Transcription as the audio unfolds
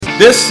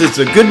This is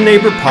the Good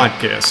Neighbor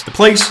Podcast, the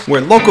place where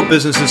local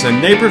businesses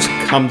and neighbors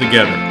come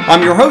together.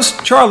 I'm your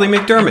host, Charlie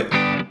McDermott.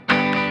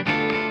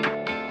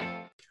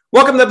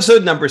 Welcome to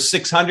episode number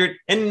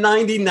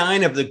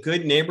 699 of the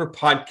Good Neighbor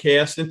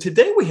Podcast. And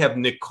today we have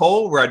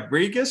Nicole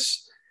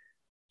Rodriguez.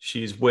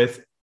 She's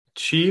with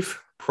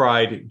Chief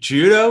Pride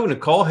Judo.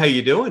 Nicole, how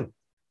you doing?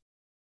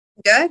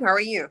 Good. How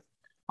are you?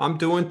 I'm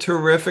doing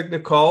terrific,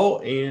 Nicole,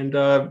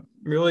 and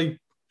really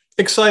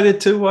excited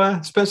to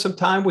spend some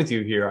time with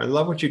you here. I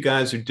love what you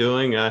guys are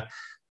doing.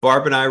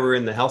 Barb and I were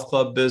in the health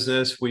club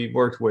business. We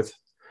worked with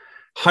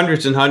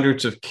hundreds and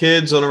hundreds of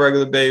kids on a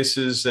regular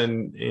basis,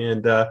 and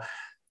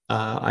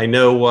I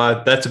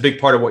know that's a big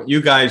part of what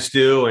you guys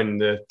do, and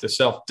the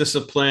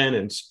self-discipline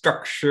and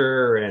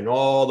structure and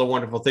all the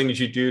wonderful things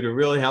you do to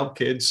really help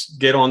kids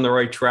get on the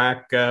right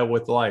track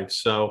with life.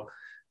 So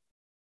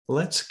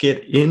let's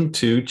get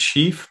into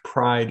Chief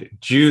Pride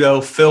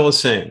Judo. Fill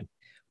us in.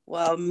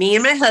 Well, me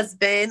and my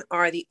husband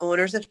are the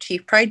owners of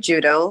Chief Pride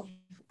Judo.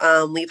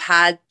 We've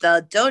had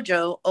the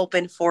dojo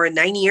open for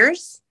 9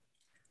 years.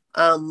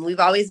 We've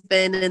always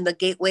been in the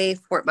Gateway,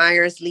 Fort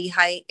Myers,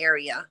 Lehigh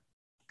area.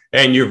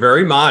 And you're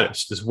very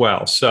modest as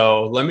well.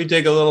 So let me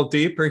dig a little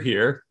deeper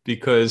here,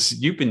 because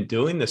you've been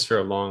doing this for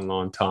a long,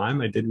 long time.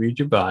 I did read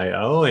your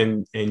bio,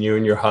 and you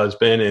and your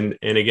husband.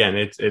 And again,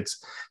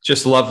 it's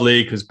just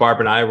lovely because Barb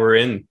and I were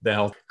in the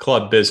health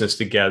club business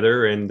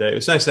together. And it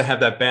was nice to have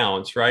that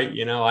balance, right?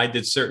 You know, I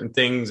did certain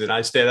things and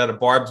I stayed out of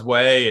Barb's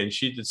way, and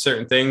she did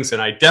certain things and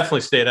I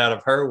definitely stayed out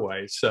of her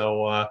way.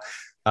 So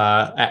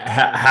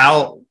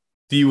how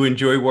do you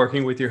enjoy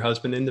working with your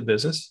husband in the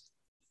business?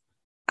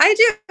 I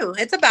do.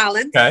 It's a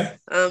balance. Okay.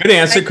 Good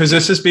answer, because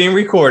this is being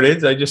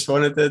recorded. I just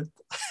wanted to.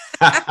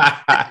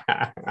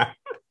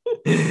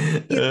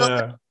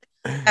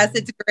 Yes,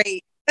 it's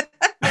great.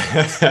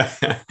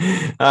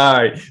 All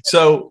right.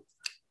 So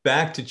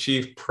back to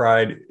Chief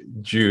Pride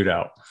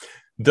Judo.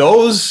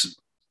 Those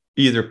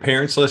either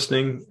parents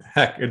listening,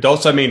 heck,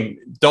 adults. I mean,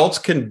 adults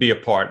can be a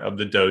part of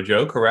the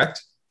dojo,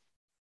 correct?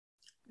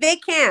 They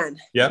can.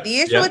 Yeah. The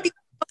issue with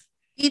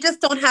you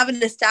just don't have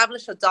an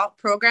established adult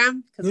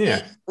program,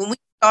 because when we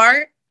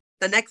start,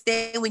 the next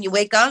day when you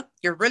wake up,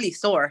 you're really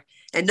sore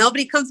and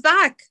nobody comes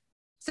back.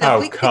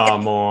 So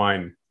come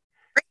on.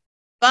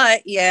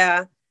 But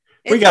yeah.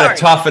 We got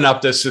to toughen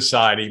up this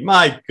society.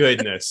 My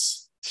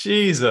goodness.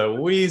 Jeez,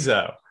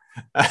 weezo.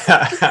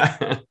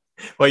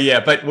 Well,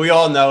 yeah, but we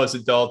all know as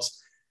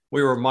adults,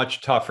 we were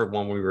much tougher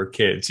when we were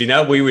kids. You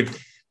know, we would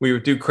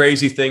do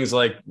crazy things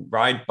like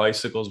ride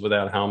bicycles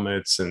without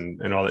helmets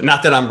and all that.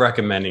 Not that I'm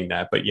recommending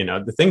that, but, you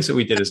know, the things that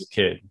we did as a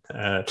kid.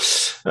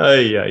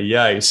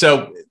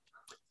 So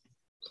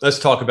let's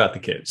talk about the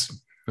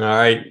kids. All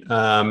right.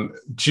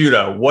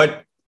 Judo.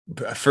 What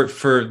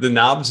for the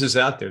novices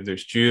out there?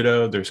 There's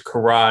judo, there's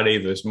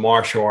karate, there's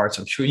martial arts.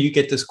 I'm sure you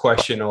get this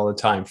question all the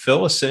time.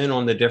 Fill us in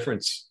on the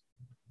difference.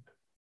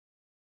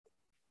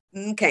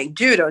 Okay,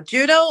 judo.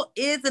 Judo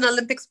is an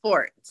Olympic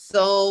sport.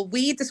 So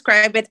we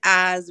describe it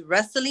as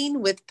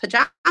wrestling with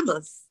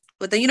pajamas,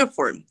 with a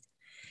uniform.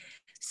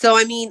 So,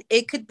 I mean,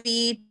 it could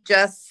be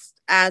just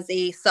as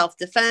a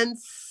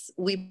self-defense.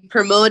 We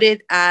promote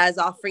it as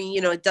offering,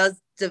 you know, it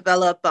does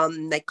develop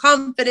like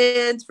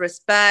confidence,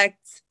 respect.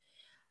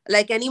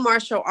 Like any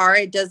martial art,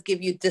 it does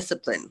give you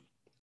discipline.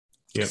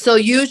 Yep. So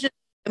usually,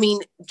 I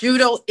mean,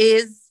 judo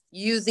is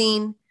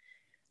using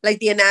like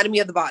the anatomy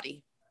of the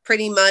body.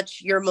 Pretty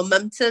much your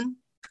momentum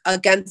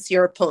against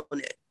your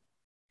opponent.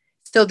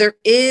 So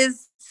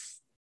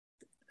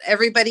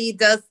everybody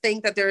does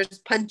think that there's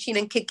punching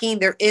and kicking.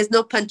 There is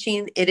no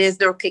punching. It is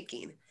no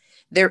kicking.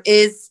 There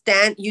is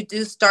you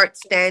do start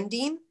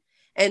standing,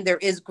 and there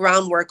is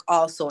groundwork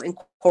also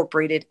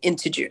incorporated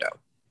into judo.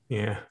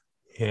 Yeah.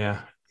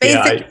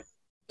 Basically,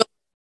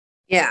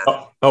 yeah.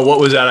 Oh, what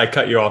was that? I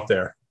cut you off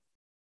there.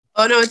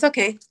 Oh, no, it's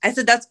okay. I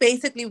said that's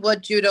basically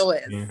what judo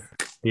is.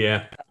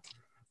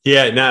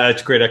 Yeah, no,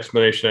 that's a great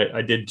explanation.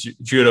 I did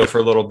judo for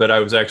a little bit. I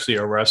was actually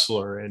a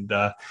wrestler. And,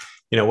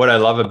 you know, what I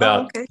love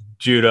about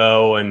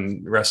judo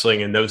and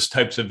wrestling and those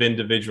types of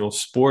individual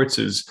sports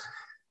is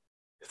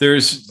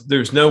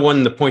there's no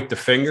one to point the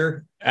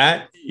finger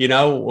at, you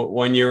know,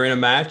 when you're in a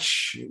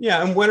match.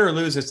 Yeah, and win or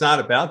lose, it's not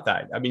about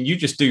that. I mean, you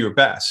just do your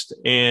best.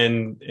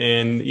 And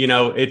you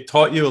know, it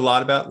taught you a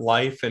lot about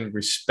life and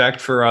respect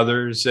for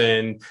others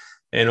and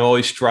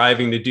always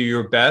striving to do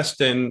your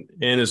best. And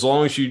as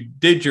long as you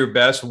did your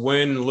best,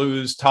 win,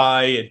 lose,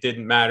 tie, it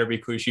didn't matter,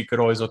 because you could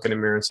always look in the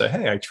mirror and say,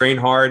 hey, I trained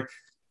hard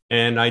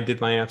and I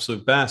did my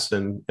absolute best.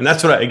 And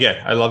that's what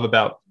I love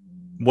about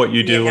what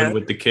you do and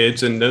with the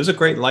kids. And those are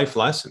great life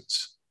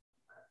lessons.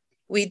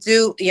 We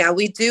do. Yeah,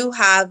 we do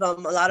have a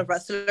lot of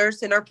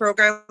wrestlers in our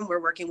program.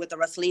 We're working with the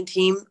wrestling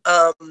team.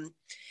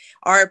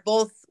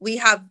 We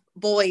have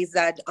boys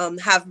that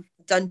have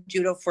done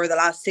judo for the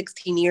last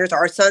 16 years,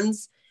 our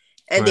sons.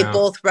 And they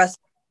both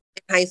wrestled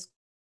in high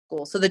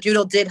school. So the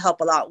judo did help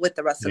a lot with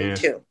the wrestling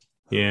too.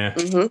 Yeah.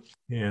 Mm-hmm.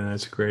 Yeah,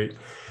 that's great.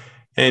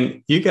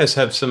 And you guys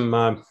have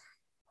some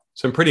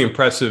pretty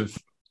impressive,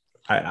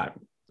 I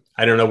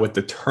don't know what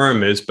the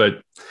term is,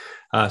 but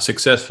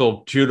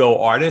successful judo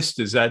artist.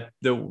 Is that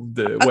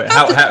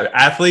how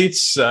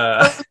athletes?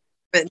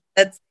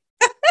 That's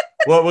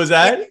what was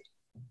that?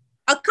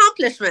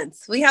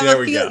 Accomplishments. We have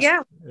a few.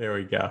 Yeah. There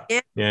we go.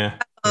 Yeah. Yeah.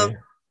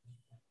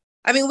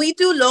 I mean, we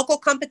do local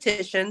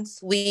competitions.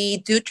 We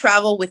do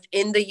travel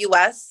within the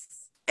U.S.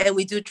 and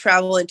we do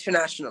travel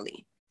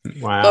internationally.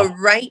 Wow. But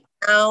right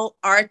now,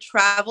 our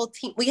travel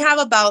team, we have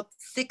about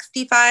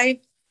 65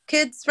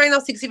 kids right now,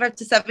 65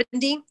 to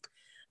 70.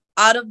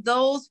 Out of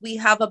those, we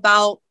have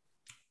about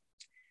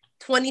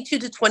 22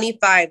 to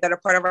 25 that are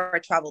part of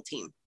our travel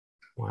team.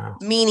 Wow.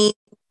 Meaning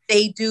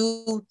they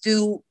do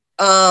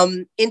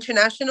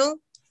international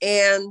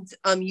and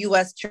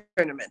U.S.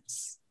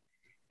 tournaments.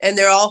 And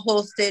they're all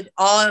hosted,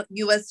 all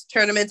U.S.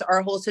 tournaments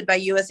are hosted by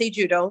USA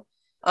Judo.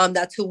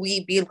 That's who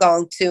we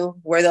belong to.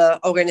 We're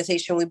the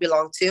organization we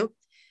belong to.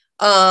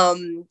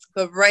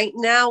 But right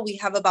now we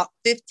have about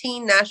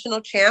 15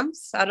 national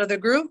champs out of the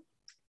group.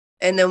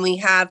 And then we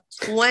have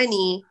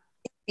 20.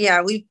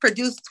 Yeah, we've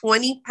produced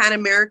 20 Pan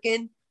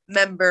American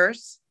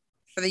members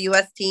for the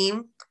U.S.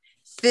 team,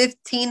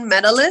 15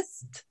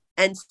 medalists,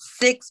 and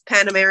 6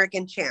 Pan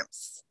American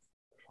champs.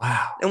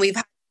 Wow. And we've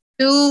had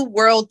 2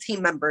 world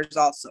team members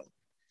also.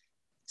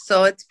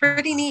 So it's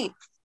pretty neat.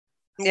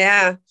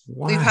 Yeah.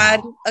 Wow. We've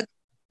had a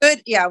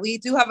good, we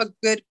do have a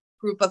good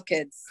group of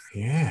kids.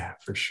 Yeah,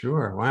 for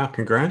sure. Wow.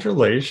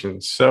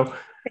 Congratulations. So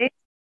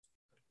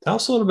tell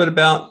us a little bit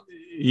about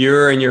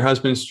your and your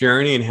husband's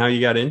journey and how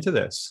you got into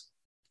this.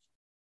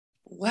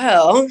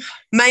 Well,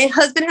 my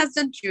husband has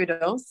done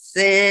judo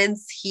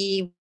since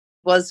he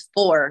was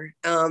 4.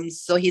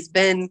 So he's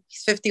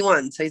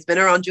 51. So he's been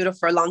around judo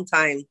for a long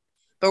time.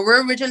 But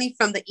we're originally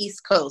from the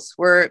East Coast,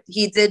 where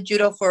he did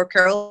judo for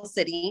Carol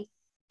City,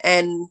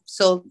 and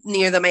so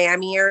near the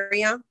Miami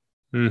area.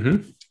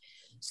 Mm-hmm.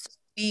 So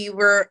we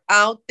were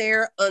out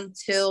there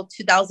until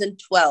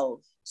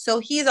 2012. So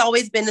he's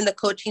always been in the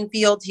coaching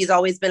field. He's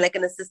always been like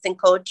an assistant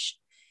coach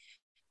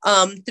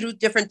through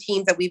different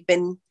teams that we've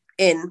been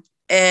in.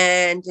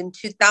 And in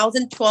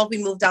 2012, we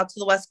moved out to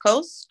the West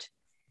Coast.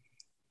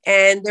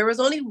 And there was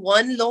only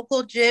one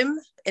local gym,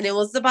 and it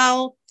was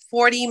about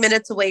 40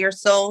 minutes away or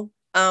so.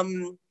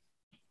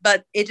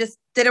 But it just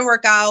didn't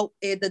work out.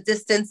 The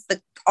distance,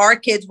 our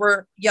kids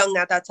were young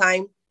at that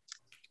time.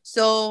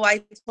 So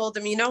I told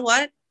him, you know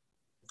what?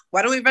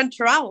 Why don't we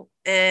venture out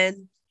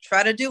and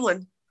try to do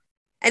one?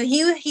 And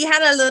he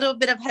had a little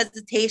bit of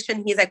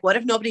hesitation. He's like, what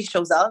if nobody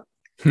shows up?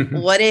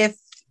 What if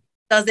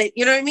does it?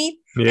 You know what I mean?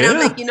 Yeah. And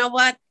I'm like, you know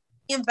what?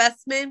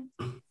 Investment.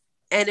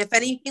 And if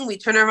anything, we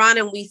turn around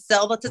and we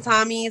sell the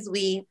tatamis.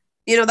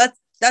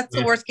 That's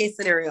the worst case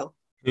scenario.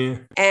 Yeah.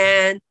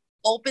 And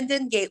opened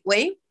in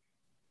Gateway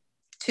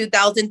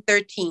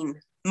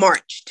 2013.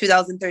 March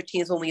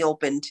 2013 is when we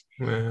opened.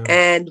 Wow.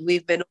 And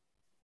we've been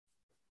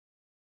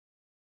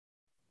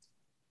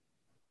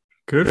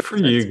good for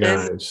you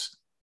guys.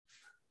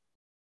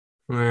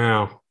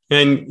 Wow.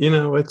 And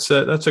that's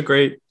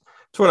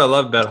what I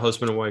love about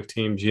husband and wife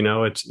teams.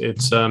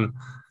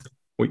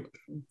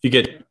 You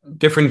get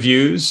different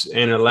views,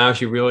 and it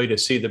allows you really to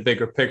see the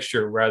bigger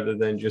picture rather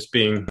than just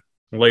being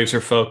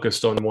laser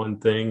focused on one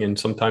thing. And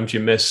sometimes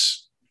you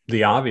miss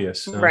the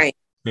obvious. So, right.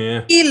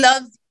 Yeah. He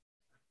loves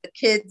the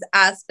kids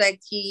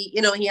aspect. He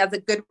has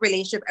a good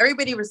relationship.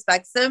 Everybody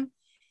respects him.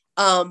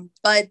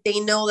 But they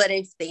know that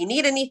if they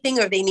need anything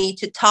or they need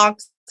to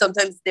talk,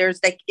 sometimes there's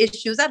like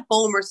issues at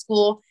home or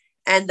school,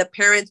 and the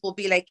parents will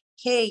be like,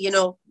 hey,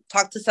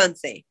 talk to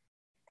Sensei.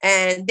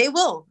 And they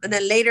will. And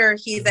then later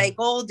he's like,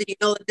 oh, did you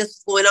know that this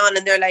was going on?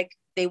 And they're like,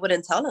 they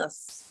wouldn't tell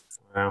us.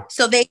 Wow.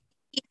 So he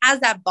has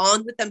that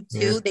bond with them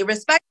too. Yeah. They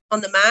respect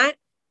on the mat,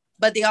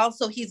 but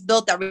he's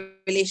built that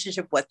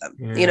relationship with them,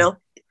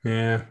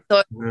 Yeah.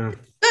 So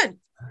good.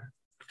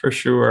 For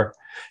sure.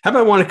 How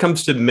about when it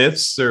comes to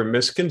myths or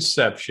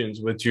misconceptions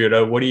with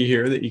judo? What do you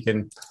hear that you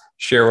can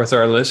share with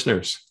our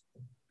listeners?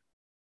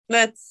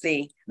 Let's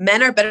see.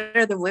 Men are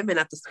better than women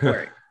at the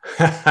sport.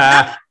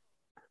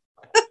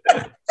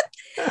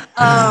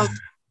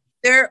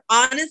 They're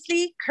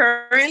honestly,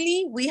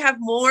 currently, we have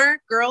more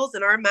girls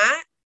in our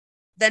mat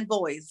than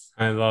boys.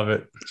 I love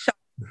it.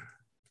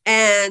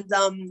 And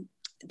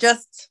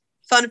just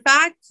fun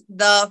fact,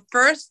 the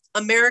first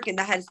American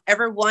that has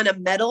ever won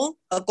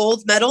a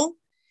gold medal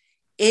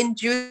in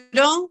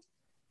judo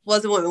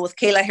was a woman, was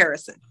Kayla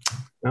Harrison.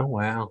 Oh,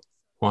 wow.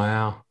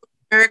 Wow.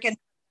 American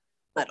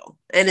medal.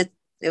 And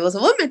it was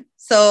a woman.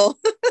 So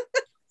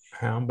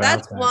how about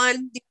that's that?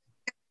 One.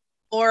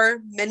 Or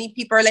many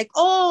people are like,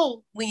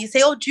 oh, when you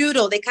say, oh,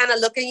 judo, they kind of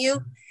look at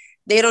you.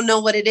 They don't know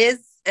what it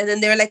is. And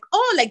then they're like,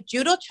 oh, like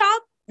judo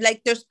chop?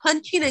 Like there's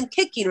punching and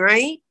kicking,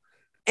 right?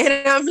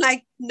 And I'm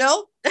like,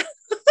 no.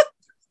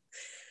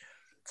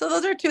 So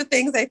those are 2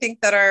 things I think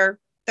that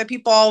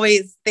people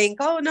always think,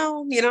 oh,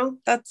 no,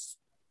 that's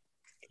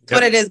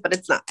what it is, but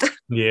it's not.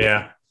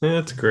 Yeah,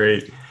 that's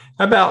great.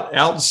 How about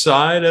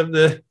outside of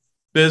the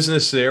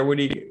business there? What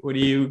are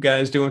you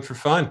guys doing for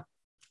fun?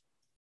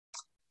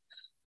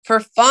 For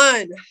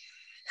fun.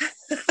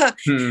 I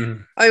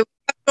mean,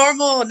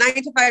 normal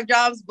 9 to 5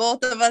 jobs,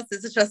 both of us,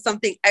 this is just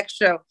something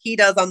extra he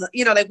does on the,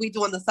 like we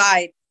do on the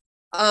side.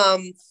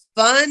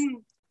 Fun.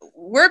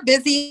 We're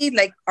busy.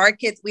 Like our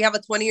kids, we have a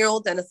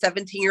 20-year-old and a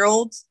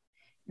 17-year-old.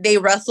 They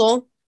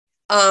wrestle.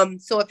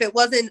 So if it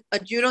wasn't a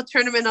judo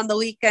tournament on the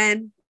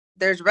weekend,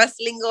 there's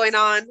wrestling going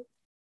on.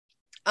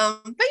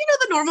 But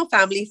the normal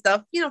family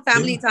stuff,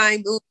 family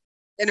time,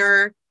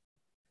 dinner,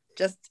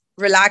 just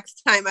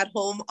relaxed time at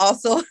home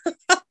also.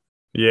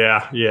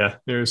 Yeah.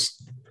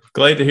 There's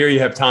glad to hear you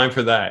have time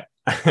for that.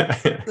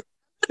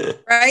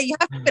 Right? You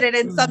have to fit it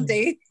in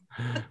someday.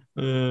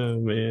 Oh,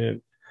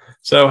 man.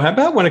 So how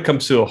about when it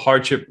comes to a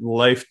hardship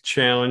life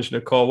challenge,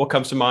 Nicole? What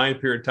comes to mind? A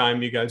period of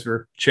time you guys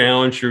were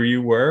challenged or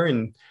you were,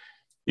 and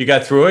you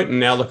got through it. And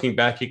now looking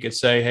back, you could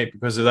say, hey,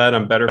 because of that,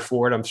 I'm better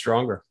for it. I'm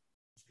stronger.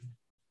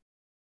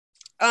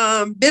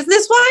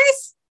 Business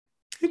wise?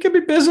 It could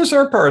be business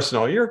or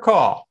personal. Your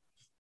call.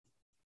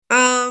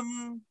 I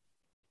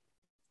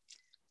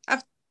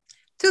have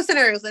two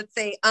scenarios, let's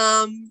say.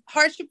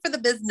 Hardship for the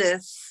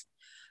business.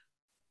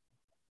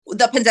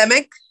 The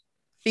pandemic,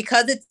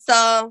 because it's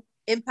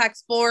impact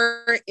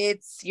sport,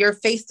 you're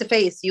face to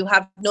face. You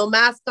have no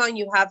mask on,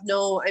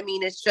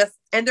 it's just,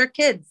 and they're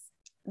kids.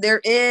 There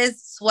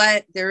is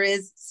sweat, there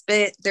is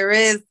spit,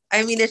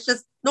 it's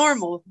just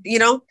normal,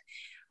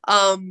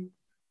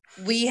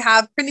 we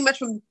have pretty much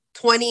from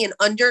 20 and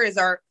under is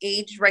our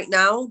age right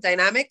now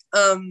dynamic.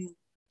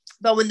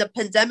 But when the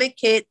pandemic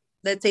hit,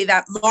 let's say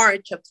that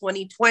March of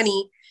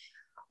 2020,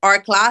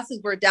 our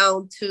classes were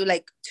down to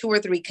like 2 or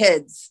 3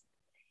 kids.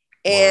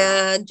 Wow.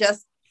 And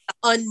just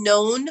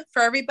unknown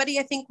for everybody,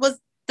 I think, was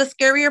the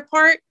scarier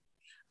part.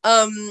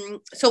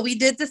 So we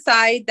did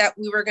decide that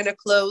we were going to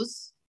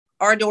close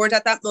our doors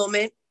at that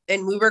moment,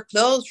 and we were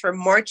closed from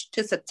March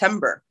to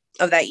September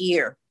of that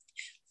year.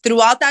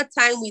 Throughout that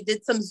time, we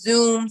did some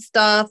Zoom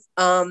stuff.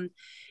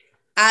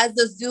 As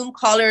the Zoom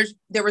callers,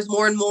 there was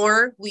more and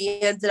more. We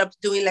ended up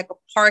doing like a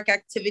park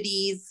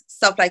activities,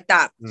 stuff like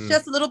that.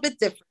 Just a little bit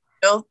different,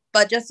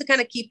 but just to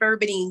kind of keep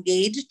everybody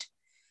engaged.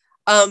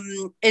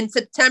 In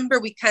September,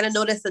 we kind of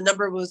noticed the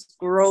number was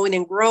growing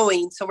and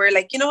growing. So we're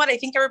like, you know what? I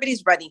think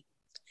everybody's ready.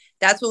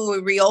 That's when we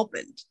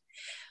reopened.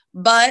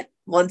 But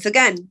once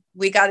again,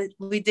 we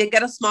did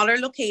get a smaller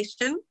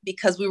location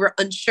because we were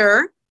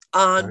unsure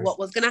on what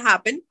was going to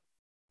happen.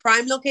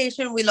 Prime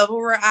location. We love where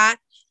we're at.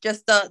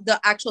 Just the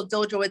actual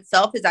dojo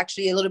itself is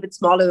actually a little bit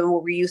smaller than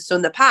what we're used to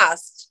in the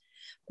past.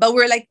 But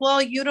we're like,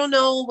 well, you don't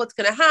know what's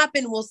going to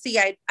happen. We'll see.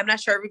 I'm not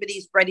sure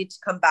everybody's ready to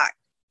come back.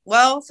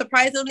 Well,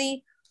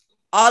 surprisingly,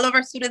 all of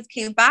our students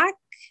came back,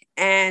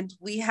 and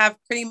we have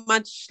pretty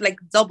much like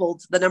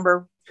doubled the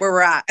number where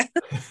we're at.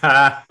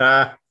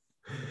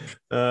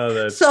 Oh,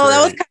 that's so great.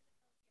 That was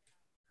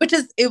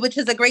which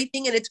is a great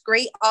thing, and it's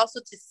great also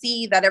to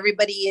see that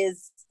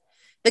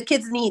the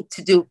kids need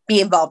to be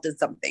involved in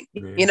something,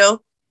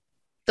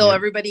 So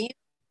everybody,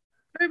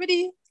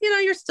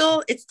 it's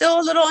still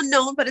a little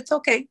unknown, but it's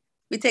okay.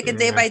 We take it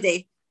day by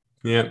day.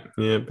 Yep.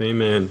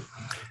 Amen.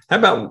 How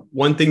about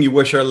one thing you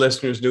wish our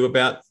listeners knew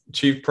about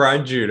Chief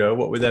Pride Judo?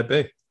 What would that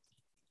be?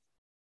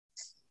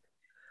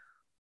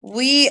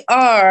 We're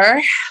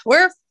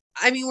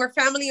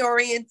family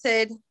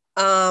oriented.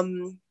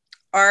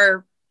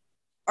 Our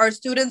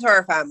students are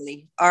our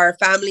family. Our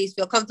families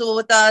feel comfortable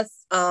with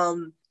us. I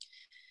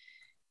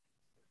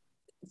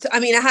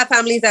have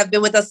families that have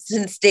been with us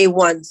since day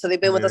one. So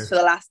they've been with us for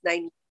the last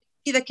 9 years.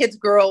 See the kids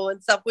grow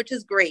and stuff, which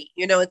is great.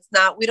 We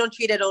don't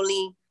treat it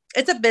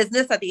it's a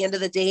business at the end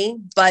of the day,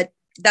 but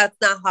that's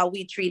not how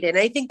we treat it. And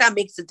I think that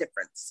makes a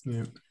difference.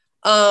 Yeah.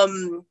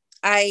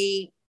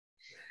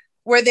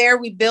 We're there,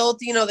 we build,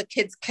 the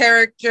kids'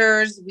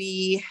 characters.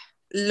 They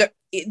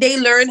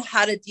learn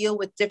how to deal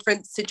with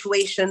different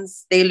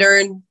situations. They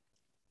learn,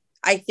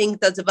 I think,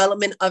 the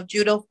development of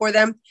judo for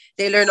them.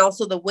 They learn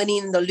also the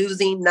winning, the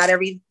losing. Not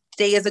every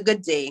day is a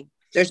good day.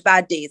 There's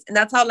bad days. And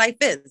that's how life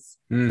is.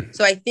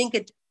 So I think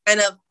it kind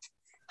of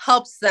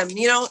helps them,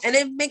 and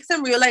it makes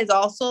them realize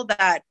also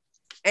that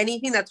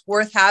anything that's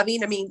worth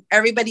having,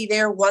 everybody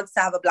there wants to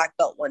have a black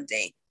belt one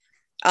day.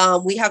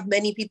 We have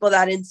many people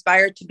that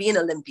inspire to be an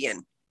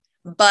Olympian,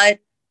 but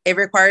it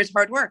requires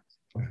hard work.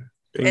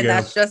 Bingo. And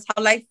that's just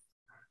how life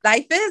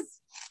is.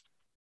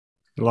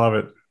 Love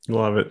it.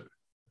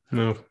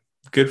 No,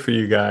 good for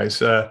you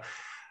guys. I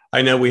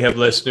know we have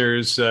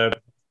listeners,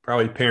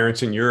 probably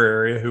parents in your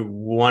area who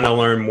want to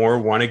learn more,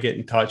 want to get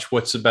in touch.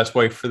 What's the best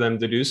way for them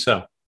to do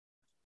so?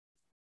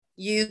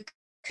 You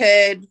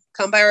could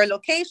come by our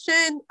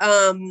location,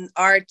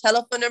 our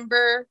telephone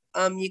number.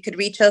 You could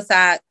reach us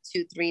at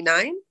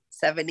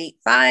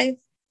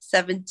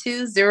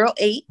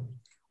 239-785-7208.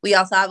 We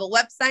also have a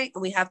website,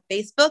 and we have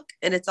Facebook,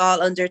 and it's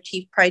all under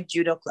Chief Pride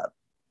Judo Club.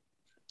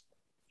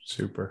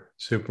 Super.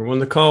 Well,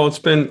 Nicole, it's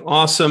been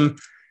awesome.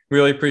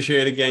 Really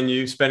appreciate, again,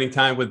 you spending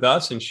time with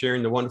us and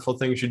sharing the wonderful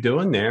things you're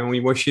doing there. And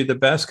we wish you the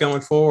best going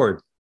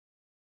forward.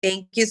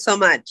 Thank you so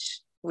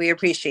much. We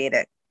appreciate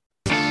it.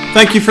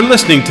 Thank you for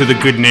listening to the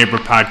Good Neighbor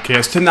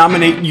Podcast. To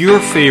nominate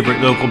your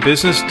favorite local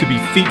business to be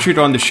featured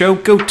on the show,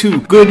 go to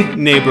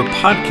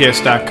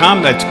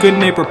goodneighborpodcast.com. That's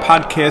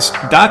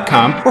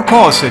goodneighborpodcast.com, or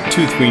call us at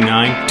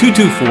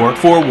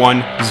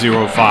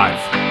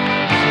 239-224-4105.